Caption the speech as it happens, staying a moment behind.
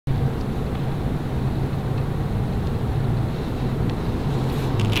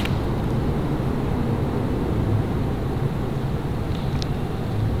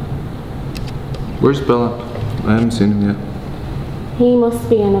Where's Bella? I haven't seen him yet. He must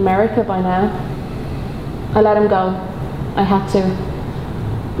be in America by now. I let him go. I had to.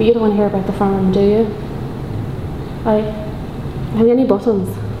 But you don't want to hear about the farm, do you? Have you any buttons?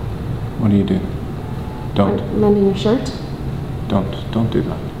 What do you do? Don't. Mending your shirt? Don't do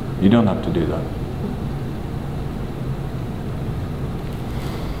that. You don't have to do that.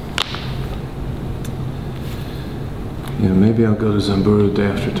 Yeah, maybe I'll go to Zamburu the day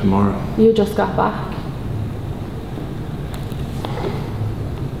after tomorrow. You just got back.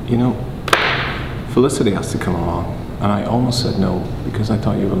 You know, Felicity has to come along, and I almost said no because I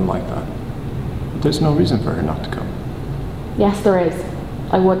thought you wouldn't like that. But there's no reason for her not to come. Yes, there is.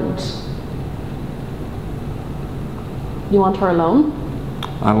 I wouldn't. You want her alone?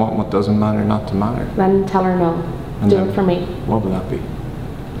 I want what doesn't matter not to matter. Then tell her no. Do it for me. What would that be?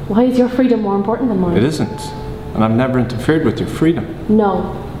 Why is your freedom more important than mine? It isn't. And I've never interfered with your freedom.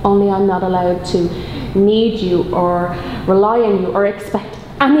 No, only I'm not allowed to need you or rely on you or expect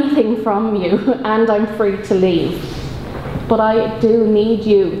anything from you, and I'm free to leave. But I do need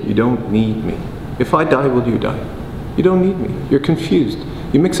you. You don't need me. If I die, will you die? You don't need me. You're confused.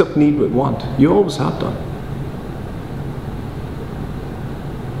 You mix up need with want. You always have done.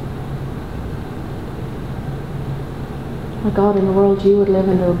 My God, in the world you would live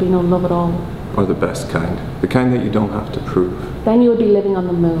in, there would be no love at all. Or the best kind. The kind that you don't have to prove. Then you would be living on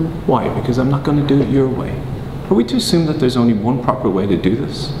the moon. Why? Because I'm not going to do it your way. Are we to assume that there's only one proper way to do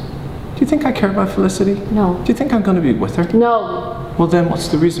this? Do you think I care about Felicity? No. Do you think I'm going to be with her? No. Well then, what's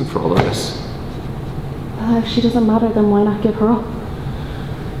the reason for all of this? If she doesn't matter, then why not give her up?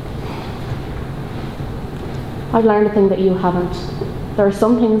 I've learned a thing that you haven't. There are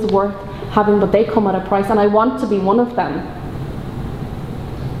some things worth having, but they come at a price, and I want to be one of them.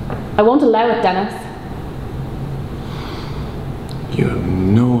 I won't allow it, Dennis. You have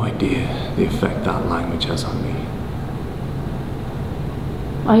no idea the effect that language has on me.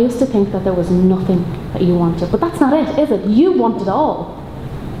 I used to think that there was nothing that you wanted, but that's not it, is it? You want it all.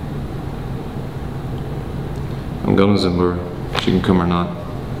 I'm going to Zamburu. She can come or not.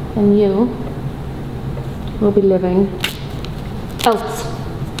 And you will be living else.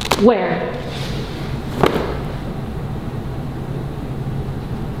 Where?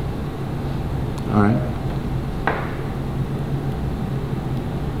 All right.